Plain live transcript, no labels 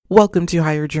Welcome to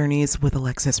Higher Journeys with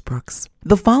Alexis Brooks.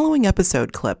 The following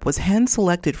episode clip was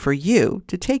hand-selected for you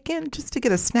to take in just to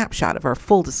get a snapshot of our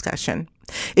full discussion.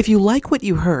 If you like what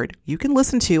you heard, you can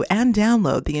listen to and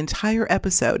download the entire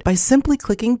episode by simply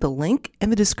clicking the link in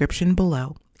the description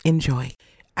below. Enjoy.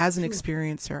 As an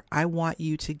experiencer, I want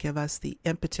you to give us the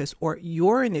impetus or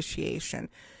your initiation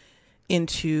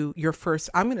into your first,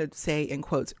 I'm going to say in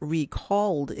quotes,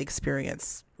 recalled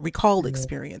experience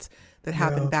that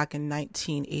happened back in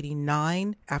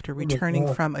 1989 after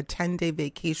returning from a 10-day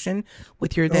vacation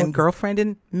with your then girlfriend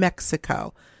in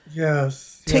Mexico.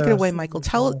 Yes. Take it away, Michael.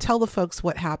 Tell the folks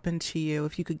what happened to you,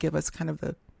 if you could give us kind of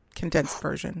the condensed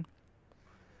version.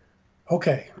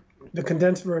 Okay. The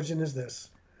condensed version is this.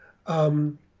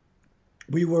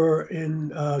 We were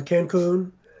in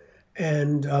Cancun,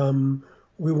 and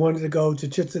we wanted to go to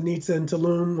Chichen Itza and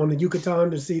Tulum on the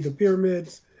Yucatan to see the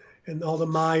pyramids and all the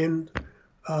Mayan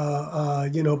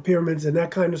pyramids and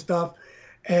that kind of stuff.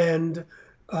 And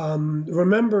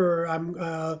remember,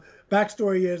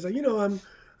 backstory is,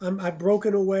 I've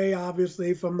broken away,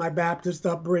 obviously, from my Baptist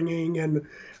upbringing, and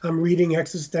I'm reading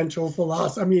existential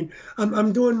philosophy. I mean,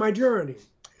 I'm doing my journey.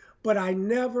 But I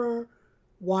never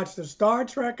watched a Star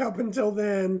Trek up until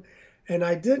then, and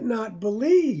I did not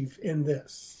believe in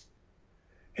this.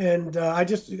 And I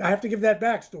have to give that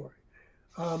backstory.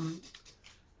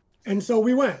 And so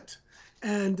we went.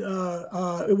 And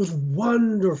it was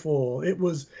wonderful. It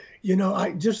was,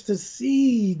 just to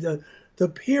see the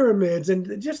pyramids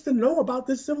and just to know about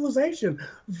this civilization,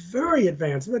 very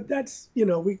advanced. But that's,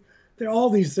 all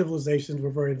these civilizations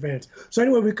were very advanced. So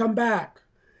anyway, we come back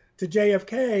to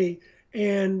JFK,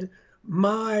 and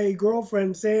my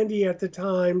girlfriend Sandy at the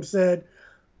time said,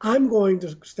 "I'm going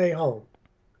to stay home."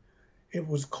 It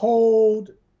was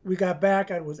cold. We got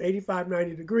back. It was 85,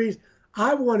 90 degrees.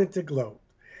 I wanted to gloat.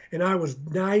 And I was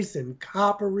nice and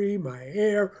coppery, my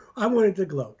hair, I wanted to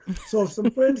gloat. So some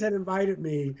friends had invited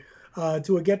me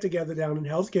to a get-together down in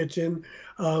Hell's Kitchen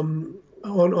on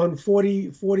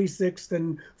 46th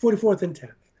and 44th and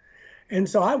 10th. And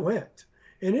so I went.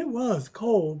 And it was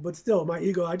cold, but still, my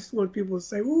ego, I just want people to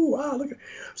say, ooh, wow, look.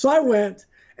 So I went,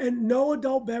 and no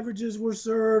adult beverages were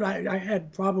served. I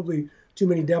had probably too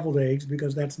many deviled eggs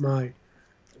because that's one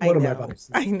of my vices.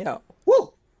 I know.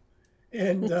 Woo!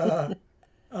 And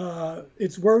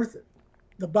it's worth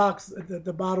the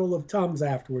bottle of Tums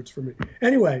afterwards for me.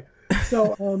 Anyway,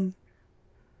 so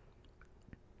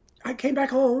I came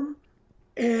back home,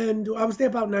 and I was there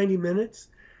about 90 minutes.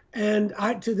 And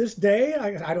to this day,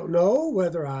 I don't know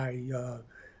whether I,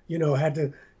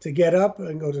 had to get up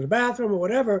and go to the bathroom or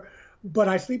whatever, but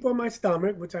I sleep on my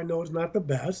stomach, which I know is not the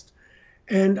best.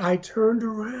 And I turned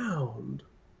around,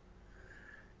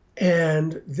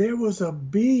 and there was a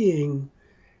being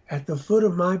at the foot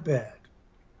of my bed.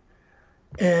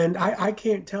 And I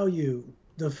can't tell you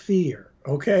the fear,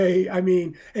 okay? I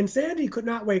mean, and Sandy could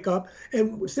not wake up.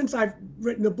 And since I've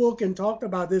written a book and talked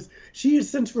about this, she has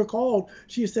since recalled,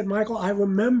 she has said, "Michael, I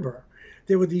remember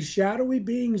there were these shadowy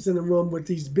beings in the room with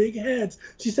these big heads."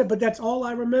 She said, "But that's all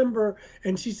I remember."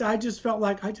 And she said, "I just felt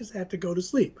like I just had to go to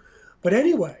sleep." But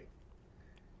anyway,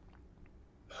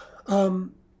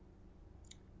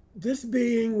 this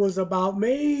being was about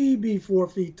maybe 4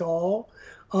 feet tall.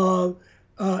 The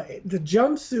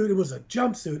jumpsuit, it was a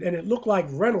jumpsuit, and it looked like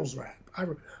Reynolds wrap.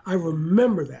 I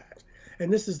remember that.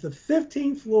 And this is the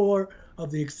 15th floor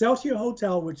of the Excelsior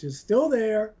Hotel, which is still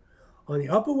there on the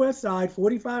Upper West Side,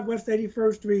 45 West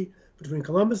 81st Street, between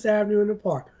Columbus Avenue and the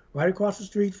Park, right across the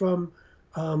street from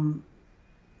the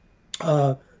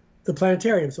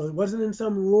planetarium. So it wasn't in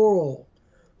some rural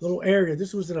little area.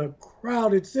 This was in a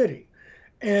crowded city.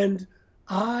 And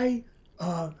I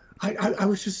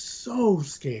was just so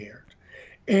scared.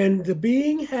 And the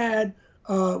being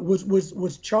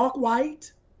was chalk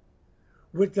white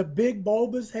with the big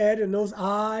bulbous head and those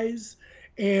eyes,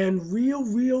 and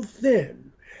real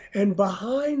thin. And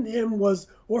behind him this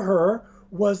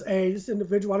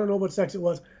individual, I don't know what sex it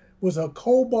was a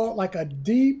cobalt, like a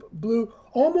deep blue,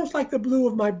 almost like the blue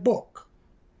of my book.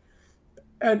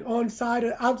 And outside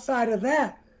of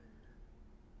that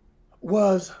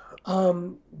was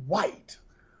white.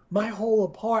 Our whole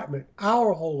apartment,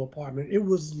 it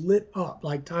was lit up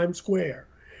like Times Square.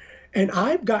 And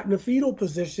I've gotten a fetal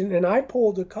position, and I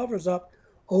pulled the covers up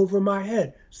over my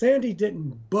head. Sandy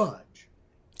didn't budge.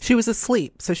 She was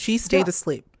asleep, so she stayed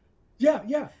asleep.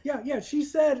 Yeah. She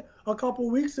said a couple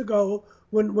weeks ago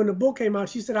when the book came out,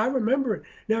 she said, "I remember it."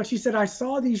 Now, she said, "I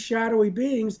saw these shadowy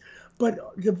beings, but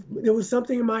there was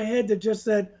something in my head that just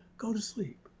said, go to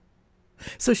sleep."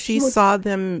 So she saw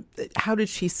them. How did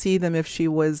she see them if she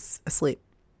was asleep?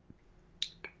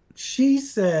 She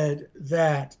said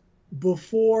that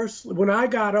when I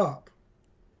got up,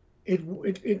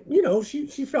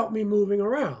 she felt me moving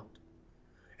around.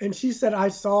 And she said, I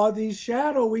saw these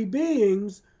shadowy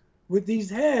beings with these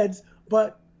heads,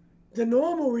 but the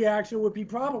normal reaction would be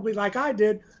probably like I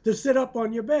did, to sit up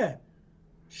on your bed.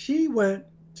 She went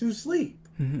to sleep,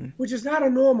 which is not a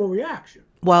normal reaction.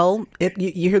 Well,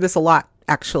 you hear this a lot,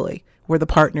 actually, where the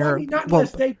partner... Well, I mean, not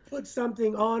unless they put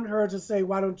something on her to say,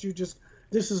 why don't you just,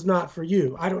 this is not for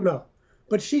you. I don't know.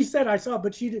 But she said, I saw,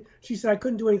 but she said, I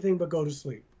couldn't do anything but go to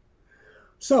sleep.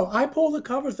 So I pull the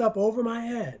covers up over my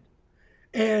head,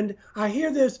 and I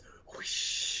hear this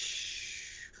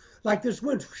whoosh, like this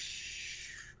wind whoosh,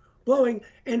 blowing,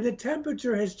 and the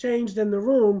temperature has changed in the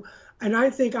room, and I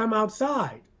think I'm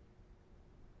outside.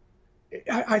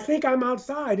 I think I'm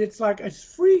outside. It's like it's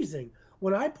freezing.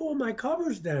 When I pull my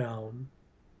covers down,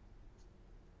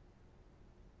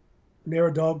 near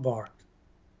a dog barked.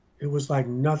 It was like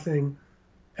nothing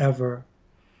ever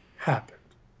happened.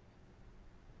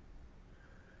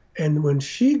 And when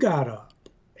she got up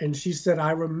and she said,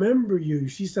 I remember you,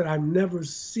 she said, I've never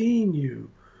seen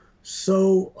you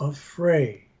so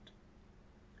afraid.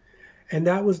 And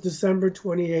that was December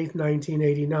 28th,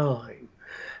 1989.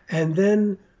 And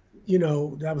then,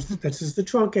 that's just the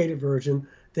truncated version.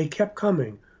 They kept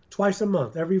coming twice a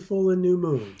month, every full and new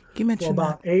moon. You mentioned for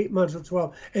about 8 months or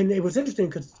 12. And it was interesting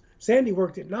because Sandy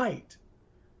worked at night.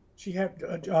 She had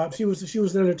she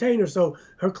was an entertainer, so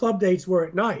her club dates were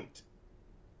at night.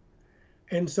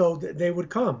 And so they would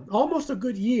come almost a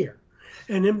good year.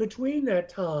 And in between that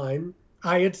time,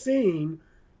 I had seen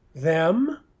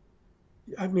them.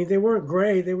 I mean, they weren't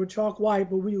gray, they were chalk white,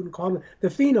 but we wouldn't call them. The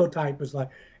phenotype was like,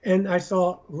 and I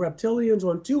saw reptilians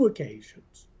on 2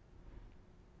 occasions.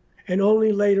 And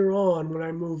only later on, when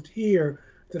I moved here,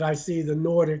 did I see the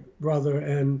Nordic brother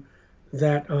and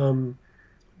that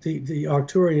the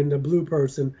Arcturian, the blue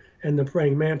person, and the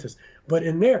praying mantis. But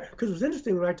in there, because it was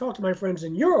interesting, when I talked to my friends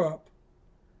in Europe,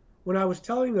 when I was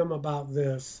telling them about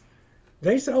this,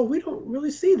 they said, oh, we don't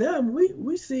really see them.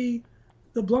 We see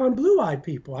the blonde, blue-eyed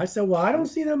people. I said, well, I don't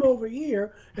see them over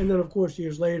here. And then, of course,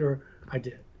 years later, I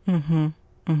did. Mm-hmm.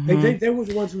 Mm-hmm. They were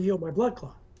the ones who healed my blood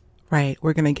clot. Right.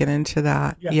 We're going to get into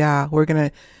that. Yeah. We're going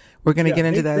to get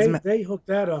into that. They hooked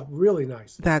that up really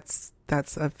nice. That's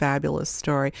a fabulous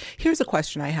story. Here's a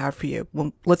question I have for you.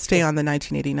 Well, let's stay on the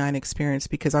 1989 experience,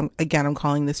 because I'm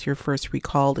calling this your first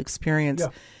recalled experience. Yeah.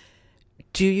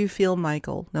 Do you feel,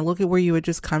 Michael, now look at where you had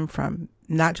just come from,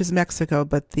 not just Mexico,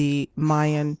 but the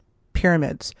Mayan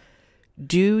pyramids.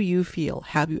 Do you feel,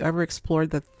 have you ever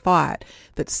explored the thought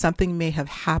that something may have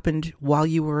happened while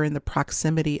you were in the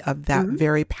proximity of that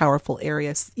very powerful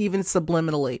area, even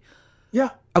subliminally?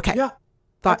 Yeah. Okay. Yeah.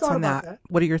 Thoughts on that?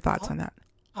 What are your thoughts on that?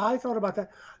 I thought about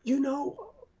that.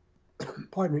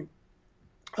 Pardon me,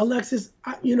 Alexis,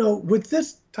 with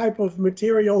this type of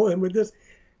material and with this,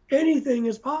 anything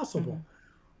is possible. Mm-hmm.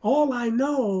 All I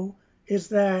know is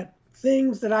that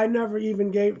things that I never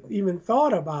even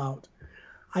thought about,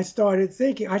 I started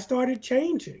thinking, I started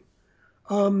changing.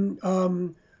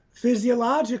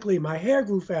 Physiologically, my hair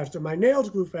grew faster, my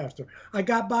nails grew faster. I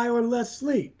got by on less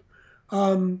sleep.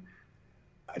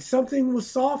 Something was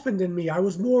softened in me. I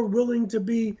was more willing to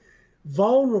be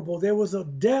vulnerable. There was a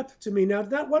depth to me. Now,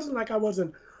 that wasn't like I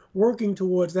wasn't working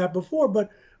towards that before, but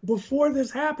before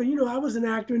this happened, I was an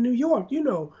actor in New York. You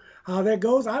know how that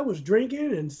goes. I was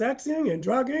drinking and sexing and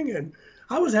drugging, and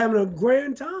I was having a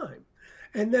grand time.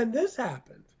 And then this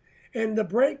happened, and the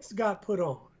brakes got put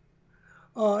on.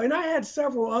 And I had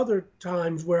several other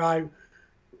times where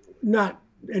not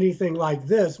anything like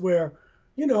this, where,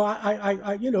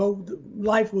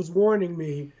 life was warning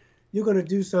me, you're going to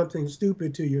do something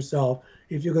stupid to yourself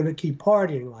if you're going to keep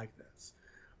partying like this.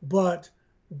 But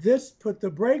this put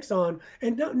the brakes on,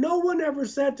 and no one ever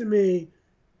said to me,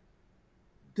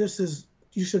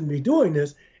 you shouldn't be doing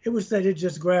this. It was that it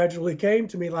just gradually came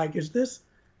to me like, is this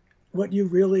what you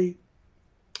really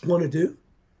want to do?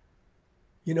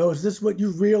 Is this what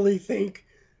you really think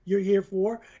you're here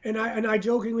for? And I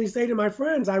jokingly say to my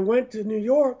friends, I went to New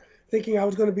York thinking I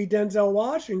was going to be Denzel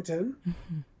Washington.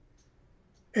 Mm-hmm.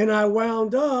 And I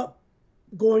wound up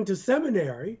going to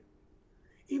seminary,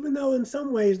 even though in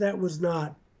some ways that was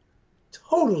not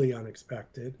totally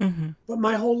unexpected, but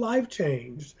my whole life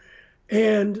changed.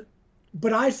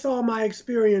 But I saw my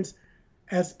experience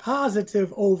as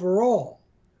positive overall.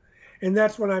 And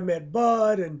that's when I met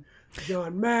Bud and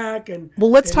John Mack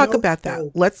let's talk about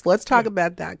that. Let's talk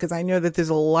about that, because I know that there's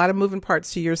a lot of moving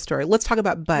parts to your story. Let's talk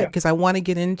about Bud, because I want to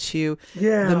get into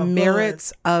the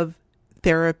merits of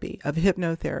therapy, of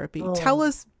hypnotherapy. Tell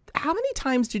us, how many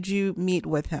times did you meet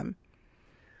with him?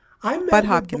 I met Bud with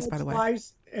Hopkins, Bud by the way.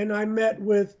 Twice, and I met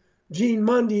with Jean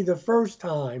Mundy the first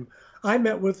time. I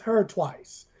met with her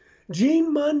twice.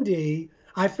 Jean Mundy,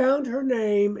 I found her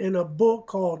name in a book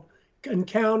called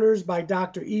Encounters by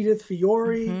Dr. Edith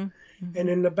Fiore. And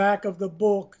in the back of the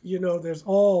book, there's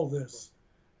all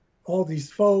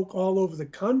these folk all over the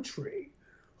country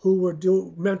who were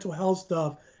doing mental health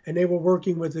stuff, and they were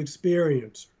working with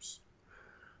experiencers.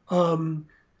 And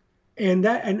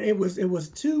it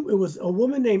was a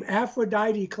woman named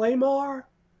Aphrodite Claymore,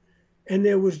 and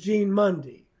there was Jean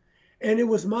Mundy. And it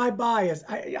was my bias.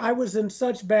 I was in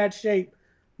such bad shape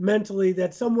mentally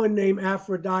that someone named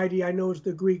Aphrodite, I know is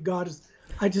the Greek goddess,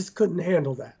 I just couldn't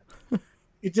handle that.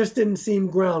 It just didn't seem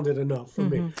grounded enough for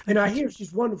me. And I hear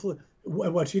she's wonderful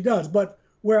at what she does, but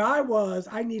where I was,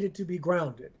 I needed to be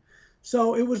grounded.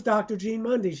 So it was Dr. Jean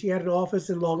Mundy. She had an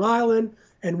office in Long Island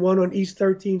and one on East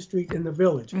 13th Street in the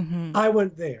Village. I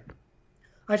went there.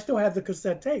 I still have the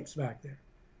cassette tapes back there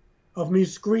of me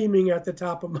screaming at the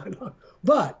top of my lungs.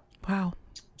 But wow,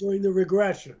 during the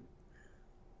regression,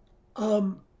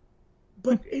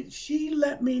 she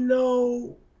let me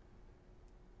know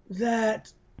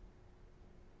that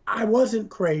I wasn't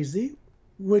crazy,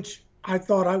 which I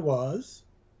thought I was.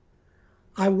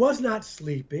 I was not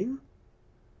sleeping.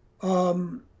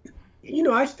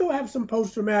 I still have some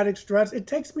post-traumatic stress. It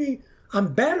takes me,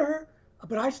 I'm better,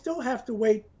 but I still have to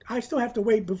wait. I still have to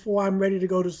wait before I'm ready to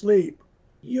go to sleep.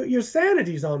 Your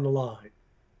sanity's on the line.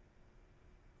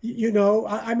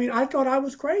 I thought I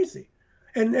was crazy.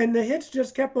 And the hits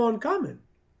just kept on coming.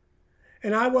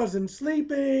 And I wasn't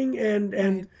sleeping, and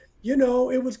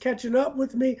it was catching up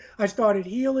with me. I started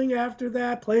healing after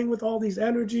that, playing with all these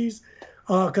energies,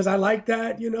 because I like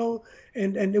that,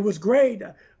 and it was great.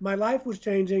 My life was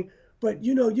changing, but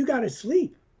you got to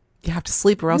sleep. You have to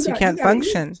sleep or else you can't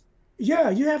function.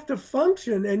 Yeah, you have to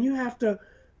function, and you have to,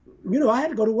 I had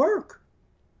to go to work.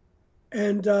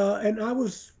 And I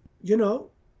was, who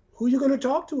are you going to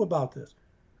talk to about this?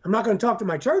 I'm not going to talk to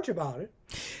my church about it.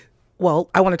 Well,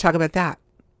 I want to talk about that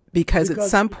because at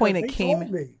some point it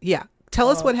came. Yeah. Tell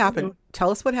us what happened. Tell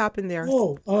us what happened there.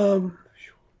 Oh,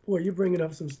 boy, you're bringing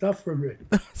up some stuff for me.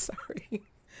 Sorry.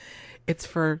 It's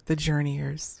for the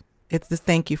journeyers. It's the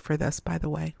thank you for this, by the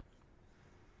way.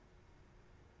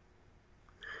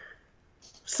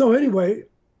 So anyway,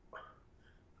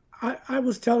 I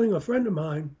was telling a friend of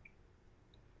mine,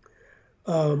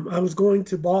 I was going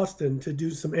to Boston to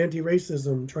do some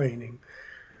anti-racism training.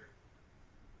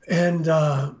 And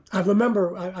I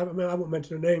remember, I won't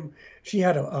mention her name, she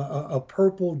had a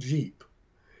purple Jeep.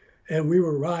 And we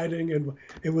were riding, and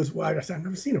it was wide. I said, I've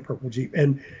never seen a purple Jeep.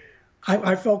 And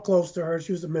I felt close to her.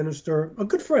 She was a minister, a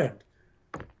good friend.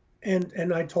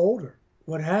 And I told her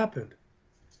what happened.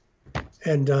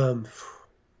 And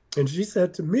she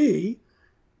said to me,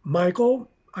 Michael,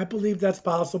 I believe that's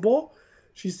possible.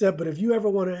 She said, but if you ever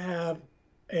want to have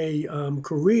a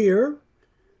career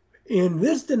in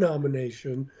this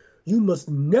denomination, you must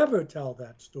never tell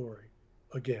that story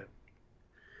again.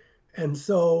 And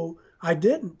so I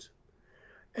didn't.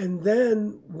 And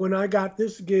then when I got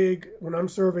this gig, when I'm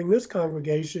serving this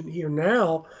congregation here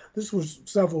now, this was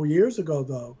several years ago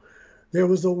though, there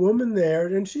was a woman there,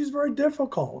 and she's very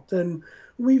difficult, and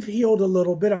we've healed a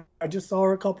little bit. I just saw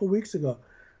her a couple of weeks ago.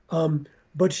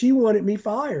 But she wanted me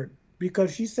fired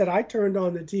because she said I turned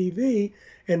on the TV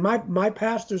and my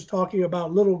pastor's talking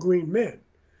about little green men,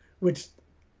 which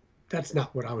that's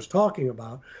not what I was talking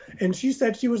about. And she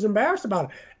said she was embarrassed about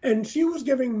it. And she was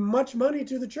giving much money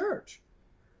to the church.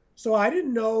 So I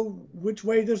didn't know which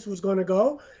way this was going to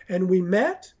go. And we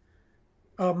met,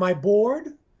 my board,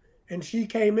 and she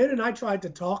came in and I tried to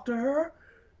talk to her.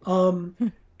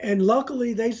 And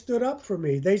luckily they stood up for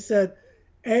me. They said,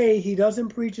 A, he doesn't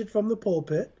preach it from the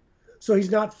pulpit, so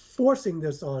he's not forcing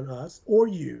this on us or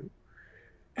you.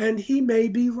 And he may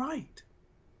be right.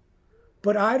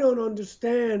 But I don't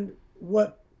understand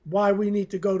why we need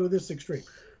to go to this extreme.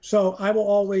 So I will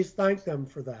always thank them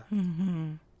for that.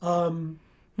 And,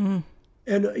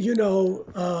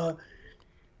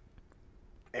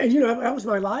 that was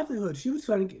my livelihood. She was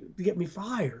trying to get me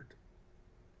fired.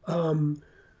 But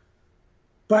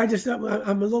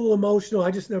I'm a little emotional.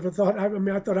 I just never thought,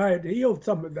 I thought I had healed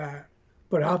some of that.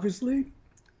 But obviously,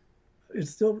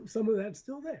 some of that's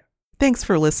still there. Thanks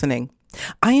for listening.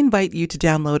 I invite you to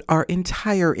download our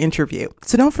entire interview.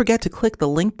 So don't forget to click the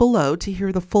link below to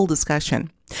hear the full discussion.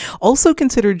 Also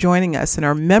consider joining us in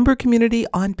our member community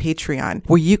on Patreon,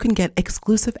 where you can get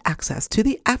exclusive access to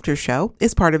the after show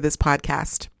as part of this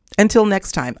podcast. Until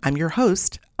next time, I'm your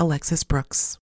host, Alexis Brooks.